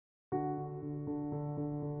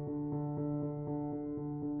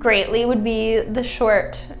Greatly would be the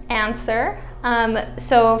short answer.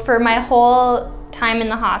 So for my whole time in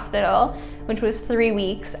the hospital, which was 3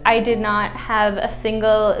 weeks, I did not have a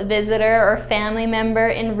single visitor or family member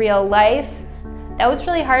in real life. That was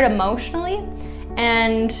really hard emotionally,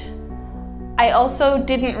 and I also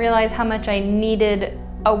didn't realize how much I needed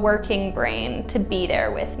a working brain to be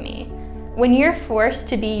there with me. When you're forced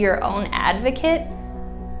to be your own advocate,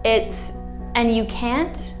 and you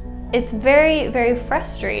can't, it's very, very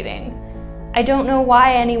frustrating. I don't know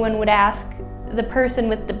why anyone would ask the person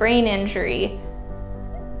with the brain injury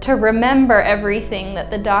to remember everything that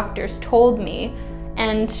the doctors told me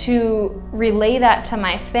and to relay that to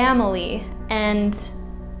my family and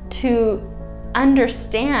to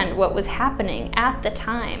understand what was happening at the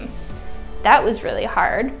time. That was really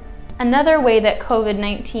hard. Another way that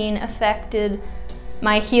COVID-19 affected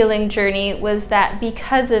my healing journey was that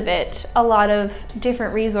because of it, a lot of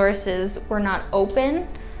different resources were not open.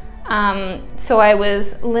 So I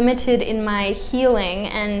was limited in my healing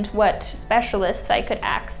and what specialists I could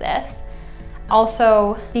access.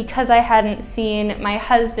 Also, because I hadn't seen my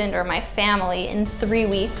husband or my family in 3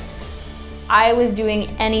 weeks, I was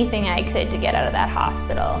doing anything I could to get out of that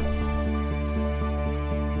hospital.